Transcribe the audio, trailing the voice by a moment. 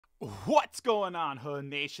What's going on, Hood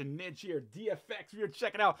Nation? Nidge here, DFX. We're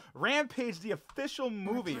checking out Rampage, the official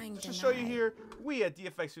movie. Just to show you here, we at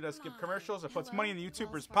DFX do not skip commercials. It puts money in the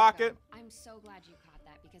YouTuber's pocket. I'm so glad you caught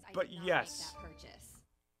that because I But did not yes, make that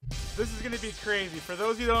purchase. this is going to be crazy. For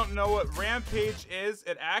those of you who don't know what Rampage is,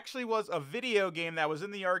 it actually was a video game that was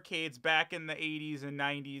in the arcades back in the 80s and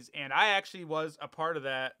 90s, and I actually was a part of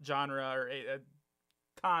that genre or a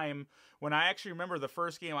time when I actually remember the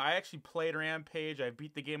first game. I actually played Rampage. I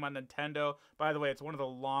beat the game on Nintendo. By the way, it's one of the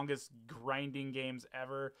longest grinding games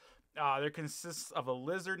ever. There consists of a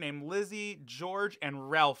lizard named Lizzie, George,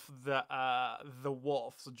 and Ralph the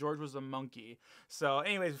wolf. So George was a monkey. So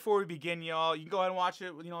anyways, before we begin, y'all, you can go ahead and watch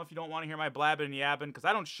it, you know, if you don't want to hear my blabbing and yabbing, because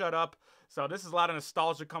I don't shut up. So this is a lot of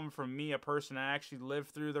nostalgia coming from me, a person that actually lived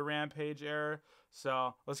through the Rampage era.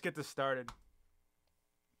 So let's get this started.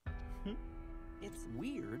 It's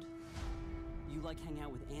weird. You like hang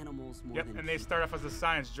out with animals more Yep, than and they people. start off as a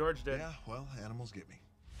science. George did. Yeah, well, animals get me.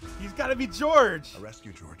 He's got to be George. I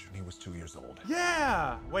rescued George when he was 2 years old.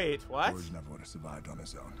 Yeah. Wait, what? George never would have survived on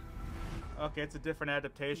his own. Okay, it's a different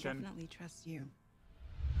adaptation. Definitely trust you.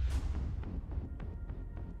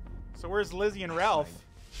 So where's Lizzie and Ralph?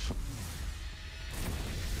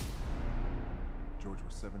 George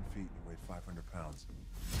was 7 feet and he weighed 500 pounds.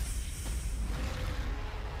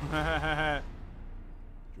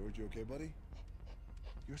 George, you okay, buddy?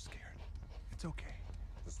 You're scared. It's okay.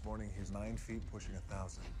 This morning, he's 9 feet, pushing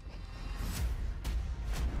 1,000.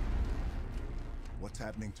 What's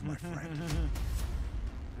happening to my friend?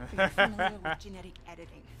 We're familiar with genetic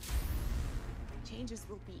editing. Changes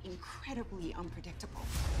will be incredibly unpredictable.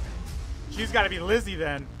 She's got to be Lizzie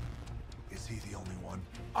then. Is he the only one?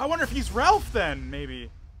 I wonder if he's Ralph then, maybe.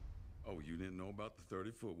 Oh, you didn't know about the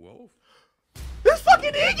 30-foot wolf? There's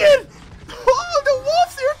fucking Egan! Oh, the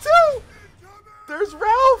wolf's here too! There's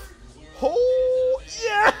Ralph! Oh,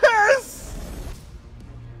 yes!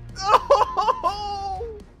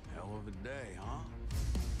 Oh! Hell of a day, huh?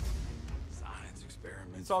 Science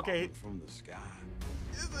experiments It's okay. falling from the sky.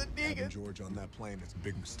 It's a Having Egan. George on that plane is a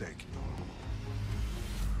big mistake.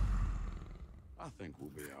 I think we'll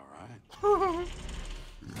be all right. Oh!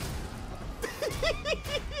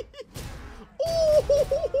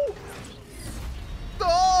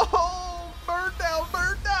 Oh! Burn down,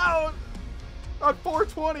 burn down! On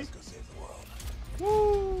 420. Let's go save the world.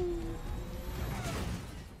 Woo!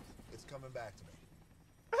 It's coming back to me.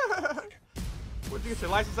 What'd you get your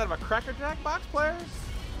license out of a Cracker Jack box, player?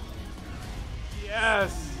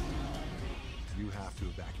 Yes! You have to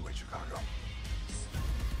evacuate Chicago.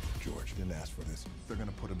 George didn't ask for this. They're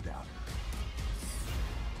gonna put him down.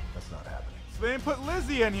 That's not happening. So they didn't put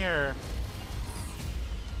Lizzie in here.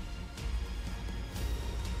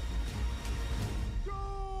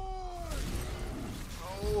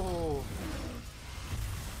 Oh.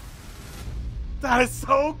 That is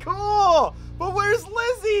so cool! But where's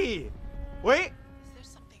Lizzie? Wait. Is there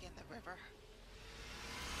something in the river?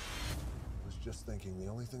 I was just thinking the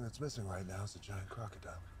only thing that's missing right now is a giant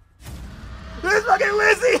crocodile. There's fucking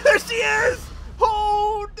Lizzie! There she is!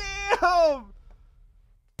 Oh, damn!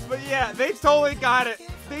 But yeah, they totally got it.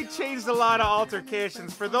 They changed a lot of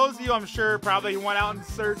altercations. For those of you, I'm sure, probably went out and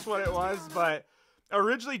searched what it was, but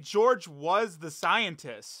originally George was the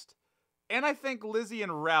scientist. And I think Lizzie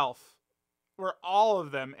and Ralph were all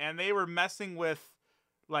of them, and they were messing with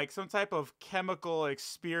like some type of chemical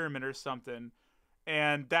experiment or something.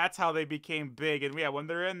 And that's how they became big. And yeah, when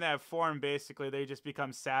they're in that form, basically, they just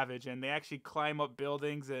become savage. And they actually climb up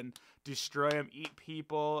buildings and destroy them, eat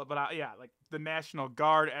people. But yeah, like the National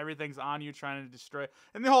Guard, everything's on you trying to destroy.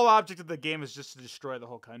 And the whole object of the game is just to destroy the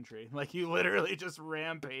whole country. Like, you literally just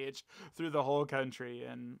rampage through the whole country.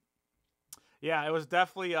 And yeah, it was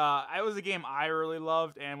definitely, it was a game I really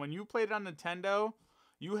loved. And when you played it on Nintendo,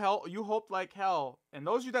 you hoped like hell. And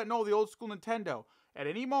those of you that know the old school Nintendo, at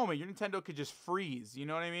any moment, your Nintendo could just freeze. You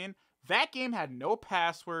know what I mean? That game had no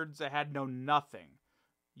passwords. It had no nothing.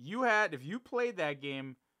 If you played that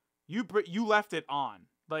game, you left it on.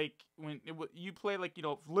 Like, when you played, like, you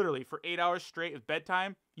know, literally for 8 hours straight at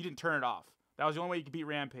bedtime, you didn't turn it off. That was the only way you could beat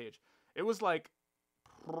Rampage. It was, like,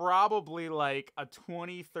 probably, like, a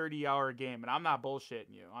 20, 30-hour game. And I'm not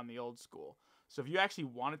bullshitting you on the old school. So if you actually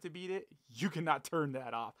wanted to beat it, you cannot turn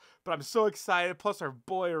that off. But I'm so excited. Plus, our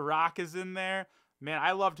boy Rock is in there. Man,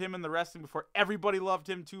 I loved him in the wrestling before. Everybody loved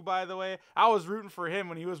him too, by the way. I was rooting for him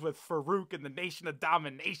when he was with Farouk in the Nation of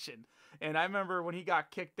Domination. And I remember when he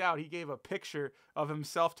got kicked out, he gave a picture of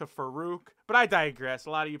himself to Farouk. But I digress.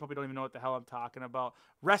 A lot of you probably don't even know what the hell I'm talking about.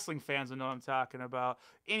 Wrestling fans will know what I'm talking about.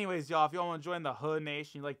 Anyways, y'all, if y'all want to join the Hood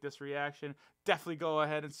Nation, you like this reaction, definitely go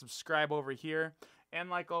ahead and subscribe over here. And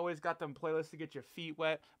like always, got them playlists to get your feet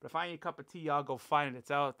wet. But if I need a cup of tea, y'all go find it.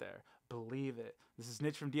 It's out there. Believe it. This is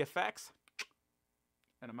Nidge from DFX.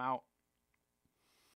 And I'm out.